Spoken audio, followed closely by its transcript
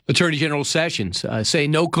Attorney General Sessions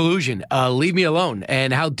saying no collusion, leave me alone.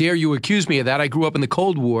 And how dare you accuse me of that? I grew up in the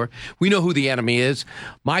Cold War. We know who the enemy is.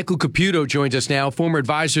 Michael Caputo joins us now, former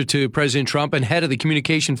advisor to President Trump and head of the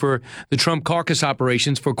communication for the Trump caucus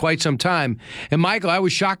operations for quite some time. And Michael, I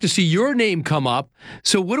was shocked to see your name come up.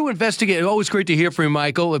 So what do investigate? Always great to hear from you,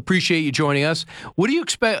 Michael. Appreciate you joining us. What do you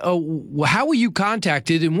expect? How were you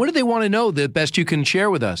contacted, and what do they want to know that best you can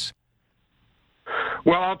share with us?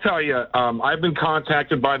 Well, I'll tell you, I've been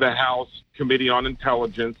contacted by the House Committee on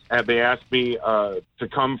Intelligence, and they asked me to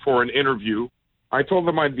come for an interview. I told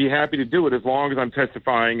them I'd be happy to do it as long as I'm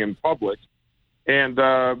testifying in public. And,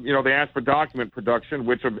 they asked for document production,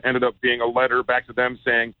 which ended up being a letter back to them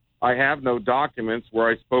saying, I have no documents where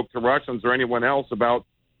I spoke to Russians or anyone else about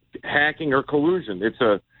hacking or collusion. This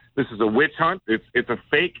is a witch hunt. It's a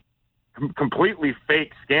fake, completely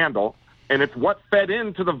fake scandal. And it's what fed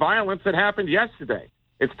into the violence that happened yesterday.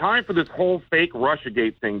 It's time for this whole fake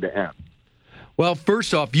Russiagate thing to end. Well,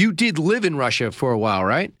 first off, you did live in Russia for a while,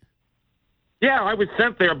 right? Yeah, I was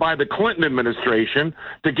sent there by the Clinton administration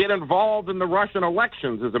to get involved in the Russian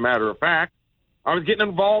elections, as a matter of fact. I was getting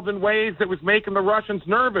involved in ways that was making the Russians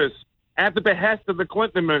nervous at the behest of the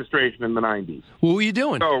Clinton administration in the 90s. What were you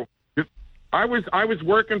doing? So I was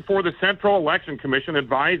working for the Central Election Commission,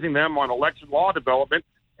 advising them on election law development.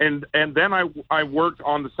 And then I worked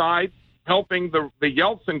on the side helping the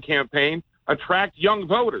Yeltsin campaign attract young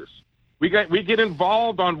voters. We get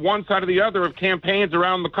involved on one side or the other of campaigns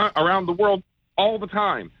around the world all the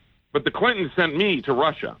time. But the Clintons sent me to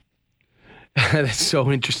Russia. That's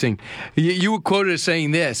so interesting. You were quoted as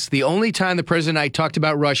saying this: the only time the president and I talked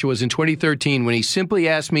about Russia was in 2013 when he simply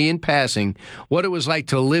asked me in passing what it was like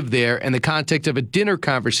to live there in the context of a dinner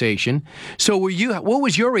conversation. So what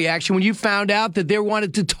was your reaction when you found out that they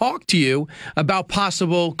wanted to talk to you about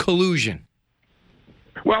possible collusion?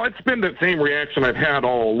 Well, it's been the same reaction I've had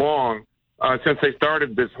all along since they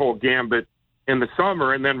started this whole gambit in the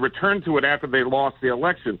summer and then returned to it after they lost the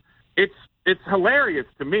election. It's hilarious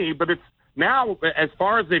to me, but it's now, as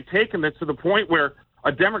far as they've taken this to the point where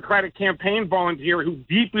a Democratic campaign volunteer who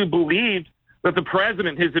deeply believed that the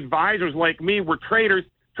president, his advisors like me, were traitors,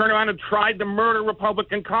 turned around and tried to murder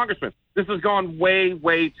Republican congressmen. This has gone way,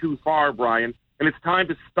 way too far, Brian, and it's time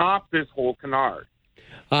to stop this whole canard.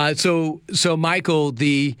 So Michael,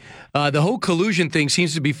 the whole collusion thing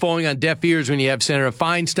seems to be falling on deaf ears when you have Senator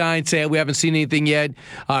Feinstein say we haven't seen anything yet.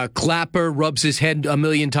 Clapper rubs his head a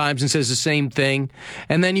million times and says the same thing,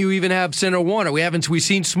 and then you even have Senator Warner. We've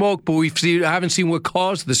seen smoke, but haven't seen what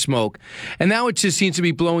caused the smoke, and now it just seems to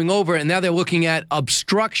be blowing over. And now they're looking at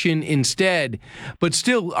obstruction instead. But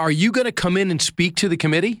still, are you going to come in and speak to the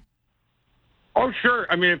committee? Oh, sure.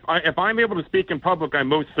 I mean, if I'm able to speak in public, I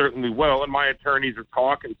most certainly will, and my attorneys are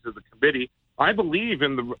talking to the committee. I believe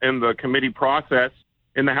in the committee process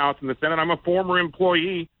in the House and the Senate. I'm a former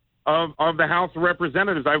employee of the House of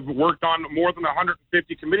Representatives. I've worked on more than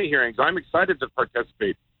 150 committee hearings. I'm excited to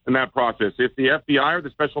participate in that process. If the FBI or the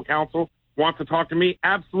special counsel wants to talk to me,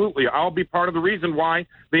 absolutely. I'll be part of the reason why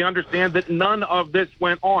they understand that none of this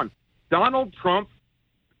went on. Donald Trump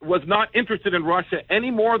was not interested in Russia any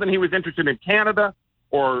more than he was interested in Canada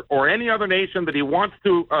or any other nation that he wants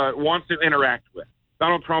to interact with.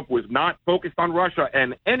 Donald Trump was not focused on Russia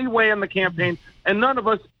in any way in the campaign, and none of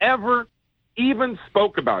us ever even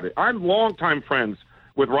spoke about it. I'm longtime friends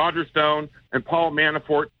with Roger Stone and Paul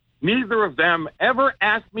Manafort. Neither of them ever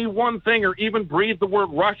asked me one thing or even breathed the word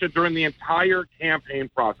Russia during the entire campaign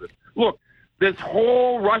process. Look, this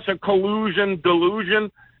whole Russia collusion,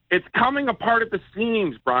 delusion, it's coming apart at the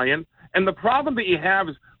seams, Brian. And the problem that you have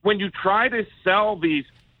is when you try to sell these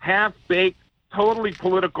half-baked, totally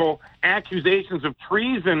political accusations of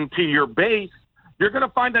treason to your base, you're going to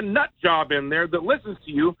find a nut job in there that listens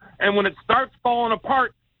to you. And when it starts falling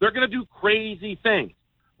apart, they're going to do crazy things.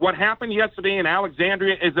 What happened yesterday in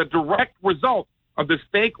Alexandria is a direct result of this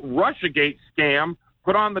fake Russiagate scam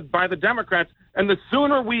put on by the Democrats. And the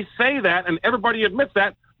sooner we say that and everybody admits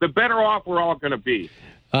that, the better off we're all going to be.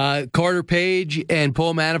 Carter Page and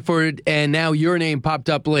Paul Manafort, and now your name popped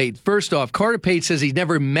up late. First off, Carter Page says he's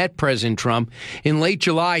never met President Trump. In late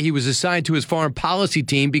July, he was assigned to his foreign policy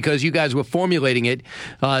team because you guys were formulating it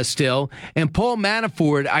still. And Paul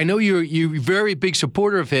Manafort, I know you're a very big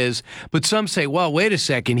supporter of his, but some say, well, wait a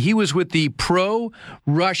second. He was with the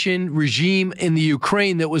pro-Russian regime in the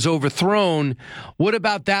Ukraine that was overthrown. What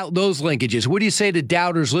about those linkages? What do you say to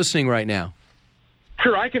doubters listening right now?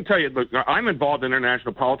 Sure, I can tell you, look, I'm involved in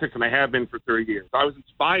international politics, and I have been for 30 years. I was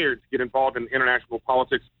inspired to get involved in international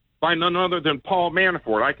politics by none other than Paul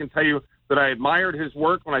Manafort. I can tell you that I admired his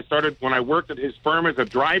work when I worked at his firm as a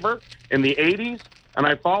driver in the 80s. and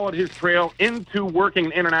I followed his trail into working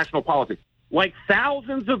in international politics, like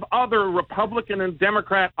thousands of other Republican and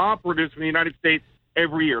Democrat operatives in the United States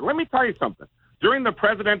every year. Let me tell you something. During the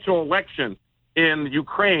presidential election in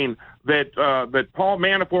Ukraine that Paul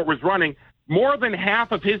Manafort was running, more than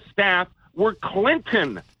half of his staff were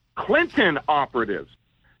Clinton operatives.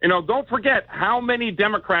 You know, don't forget how many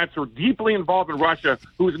Democrats are deeply involved in Russia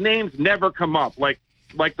whose names never come up, like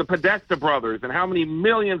the Podesta brothers, and how many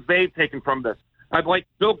millions they've taken from this. I'd like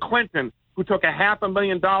Bill Clinton, who took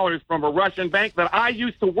 $500,000 from a Russian bank that I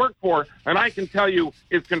used to work for, and I can tell you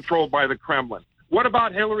is controlled by the Kremlin. What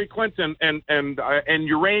about Hillary Clinton and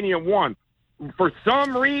Uranium One? For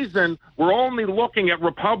some reason, we're only looking at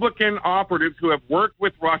Republican operatives who have worked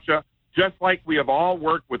with Russia, just like we have all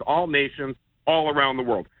worked with all nations all around the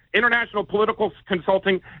world. International political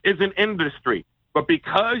consulting is an industry, but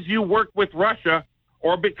because you work with Russia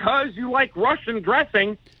or because you like Russian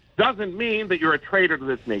dressing doesn't mean that you're a traitor to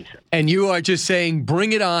this nation. And you are just saying,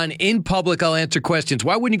 bring it on. In public, I'll answer questions.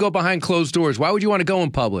 Why wouldn't you go behind closed doors? Why would you want to go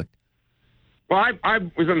in public? Well, I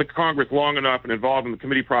was in the Congress long enough and involved in the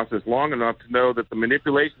committee process long enough to know that the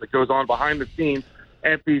manipulation that goes on behind the scenes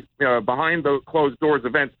at these behind the closed doors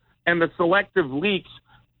events and the selective leaks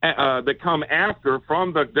that come after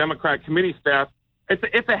from the Democrat committee staff,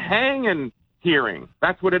 it's a hanging hearing.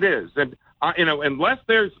 That's what it is. And unless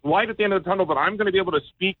there's light at the end of the tunnel that I'm going to be able to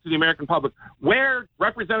speak to the American public, where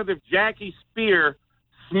Representative Jackie Speier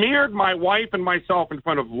smeared my wife and myself in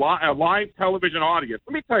front of a live television audience.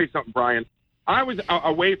 Let me tell you something, Brian. I was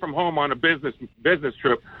away from home on a business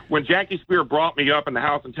trip when Jackie Speier brought me up in the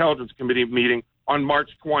House Intelligence Committee meeting on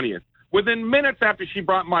March 20th. Within minutes after she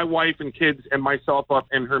brought my wife and kids and myself up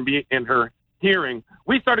in her hearing,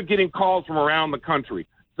 we started getting calls from around the country.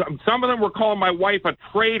 Some of them were calling my wife a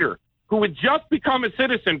traitor who had just become a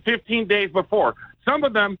citizen 15 days before. Some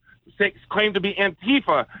of them claimed to be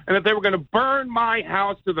Antifa and that they were going to burn my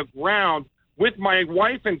house to the ground with my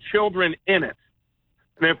wife and children in it.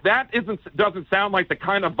 And if that doesn't sound like the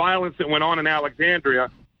kind of violence that went on in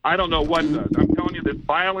Alexandria, I don't know what does. I'm telling you, this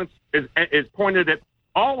violence is pointed at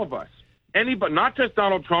all of us. Anybody, not just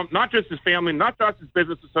Donald Trump, not just his family, not just his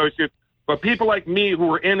business associates, but people like me who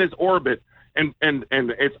were in his orbit. And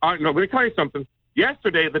it's let me tell you something.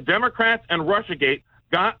 Yesterday, the Democrats and Russiagate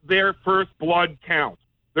got their first blood count.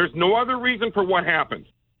 There's no other reason for what happened.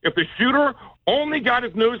 If the shooter only got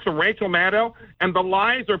his news from Rachel Maddow and the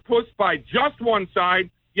lies are pushed by just one side,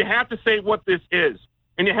 you have to say what this is.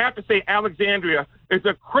 And you have to say Alexandria is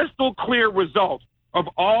a crystal clear result of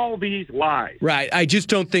all these lies. Right. I just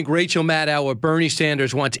don't think Rachel Maddow or Bernie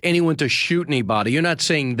Sanders wants anyone to shoot anybody. You're not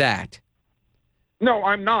saying that. No,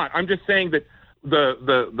 I'm not. I'm just saying that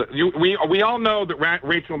we all know that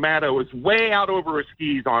Rachel Maddow is way out over her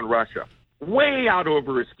skis on Russia, way out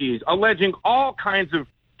over her skis, alleging all kinds of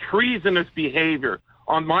treasonous behavior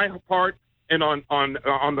on my part and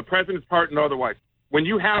on the president's part and otherwise. When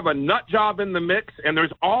you have a nut job in the mix, and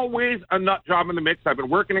there's always a nut job in the mix, I've been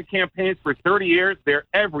working in campaigns for 30 years. They're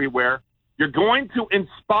everywhere. You're going to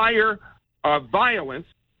inspire violence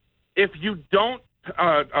if you don't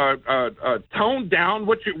tone down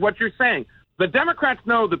what you're saying. The Democrats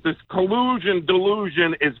know that this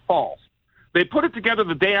delusion is false. They put it together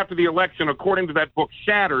the day after the election, according to that book,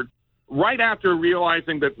 Shattered, right after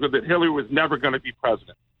realizing that Hillary was never going to be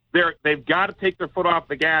president. They've got to take their foot off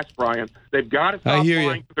the gas, Brian. They've got to stop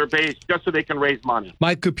lying to their base just so they can raise money.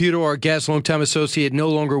 Mike Caputo, our guest, longtime associate, no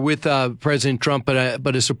longer with President Trump,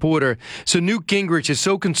 but a supporter. So Newt Gingrich is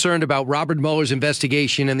so concerned about Robert Mueller's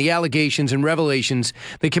investigation and the allegations and revelations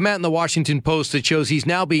that came out in the Washington Post that shows he's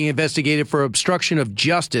now being investigated for obstruction of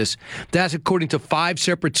justice. That's according to 5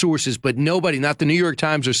 separate sources, but nobody, not the New York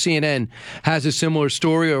Times or CNN, has a similar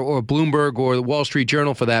story, or Bloomberg or the Wall Street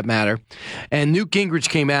Journal for that matter. And Newt Gingrich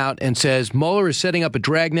came out and says Mueller is setting up a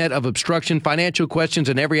dragnet of obstruction, financial questions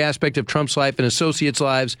in every aspect of Trump's life and associates'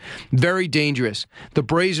 lives. Very dangerous. The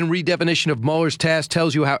brazen redefinition of Mueller's task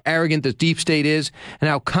tells you how arrogant the deep state is and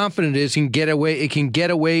how confident it is it can get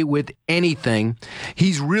away with anything.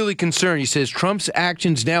 He's really concerned. He says Trump's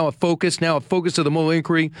actions now a focus of the Mueller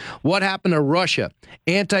inquiry. What happened to Russia?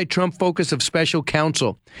 Anti-Trump focus of special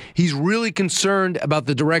counsel. He's really concerned about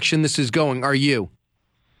the direction this is going. Are you?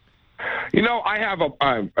 You know, I have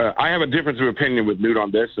a difference of opinion with Newt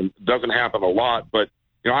on this, and it doesn't happen a lot. But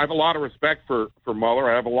I have a lot of respect for Mueller.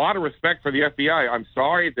 I have a lot of respect for the FBI. I'm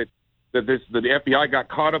sorry that the FBI got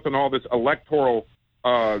caught up in all this electoral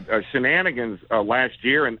shenanigans last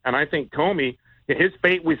year, and I think Comey, his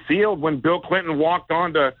fate was sealed when Bill Clinton walked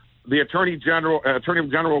onto the Attorney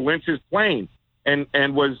General Lynch's plane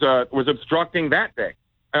and was obstructing that day.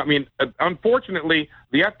 I mean, unfortunately,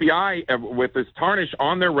 the FBI, with this tarnish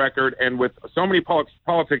on their record and with so many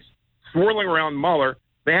politics swirling around Mueller,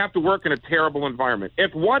 they have to work in a terrible environment.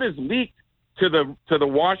 If what is leaked to the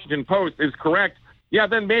Washington Post is correct, yeah,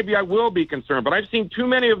 then maybe I will be concerned. But I've seen too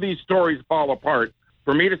many of these stories fall apart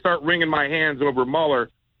for me to start wringing my hands over Mueller.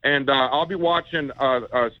 And I'll be watching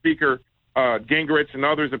Speaker Gingrich and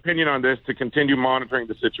others' opinion on this to continue monitoring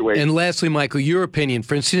the situation. And lastly, Michael, your opinion.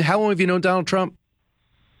 For instance, how long have you known Donald Trump?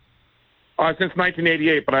 Since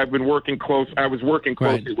 1988, but I've been working close. I was working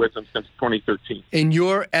closely with him since 2013. In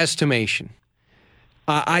your estimation,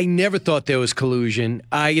 I never thought there was collusion.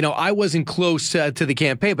 I wasn't close to the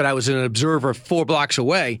campaign, but I was an observer 4 blocks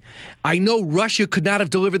away. I know Russia could not have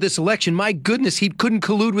delivered this election. My goodness, he couldn't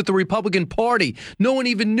collude with the Republican Party. No one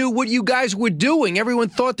even knew what you guys were doing. Everyone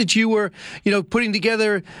thought that you were, putting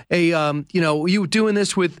together you were doing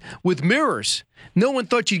this with mirrors. No one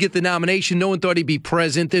thought you'd get the nomination. No one thought he'd be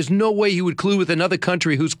president. There's no way he would collude with another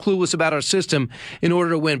country who's clueless about our system in order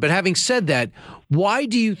to win. But having said that, why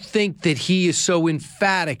do you think that he is so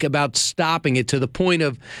emphatic about stopping it to the point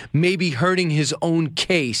of maybe hurting his own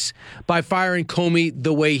case by firing Comey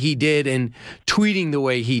the way he did and tweeting the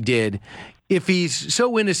way he did? If he's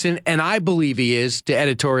so innocent, and I believe he is, to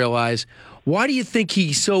editorialize, why do you think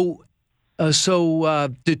he's so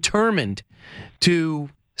determined to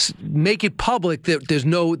make it public that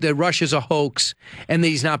that Russia's a hoax and that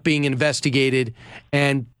he's not being investigated,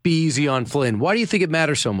 and be easy on Flynn? Why do you think it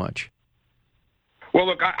matters so much? Well,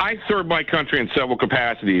 look, I served my country in several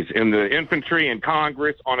capacities, in the infantry, in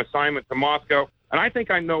Congress, on assignment to Moscow, and I think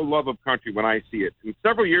I know love of country when I see it. And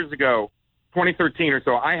several years ago, 2013 or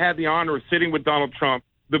so, I had the honor of sitting with Donald Trump,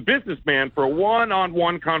 the businessman, for a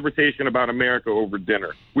one-on-one conversation about America over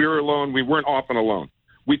dinner. We were alone. We weren't often alone.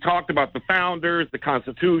 We talked about the founders, the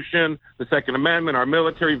Constitution, the Second Amendment, our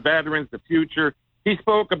military veterans, the future. He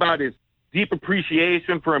spoke about his deep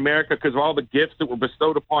appreciation for America because of all the gifts that were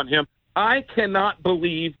bestowed upon him. I cannot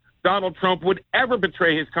believe Donald Trump would ever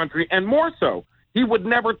betray his country, and more so, he would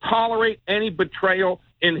never tolerate any betrayal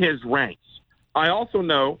in his ranks. I also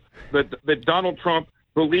know that Donald Trump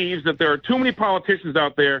believes that there are too many politicians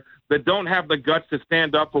out there that don't have the guts to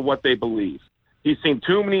stand up for what they believe. He's seen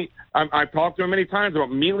too many. I've talked to him many times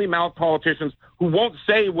about mealy-mouthed politicians who won't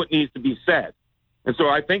say what needs to be said. And so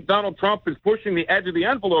I think Donald Trump is pushing the edge of the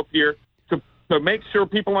envelope here to make sure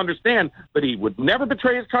people understand that he would never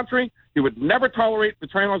betray his country. He would never tolerate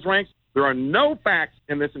betrayal in his ranks. There are no facts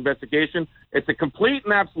in this investigation. It's a complete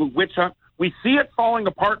and absolute witch hunt. We see it falling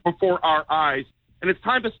apart before our eyes, and it's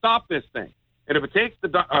time to stop this thing. And if it takes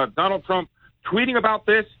Donald Trump tweeting about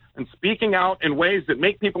this and speaking out in ways that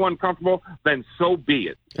make people uncomfortable, then so be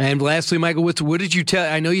it. And lastly, Michael, what did you tell?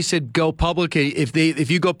 I know you said go public.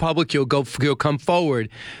 If you go public, you'll come forward.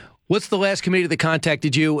 What's the last committee that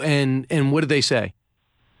contacted you, and what did they say?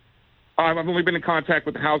 I've only been in contact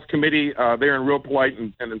with the House committee. They're in real polite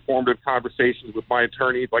and informative conversations with my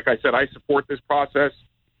attorneys. Like I said, I support this process.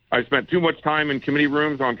 I spent too much time in committee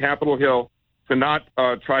rooms on Capitol Hill to not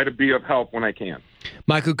try to be of help when I can.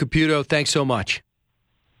 Michael Caputo, thanks so much.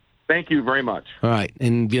 Thank you very much. All right.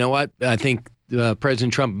 And you know what? I think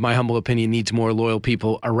President Trump, in my humble opinion, needs more loyal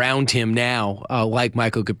people around him now, like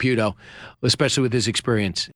Michael Caputo, especially with his experience.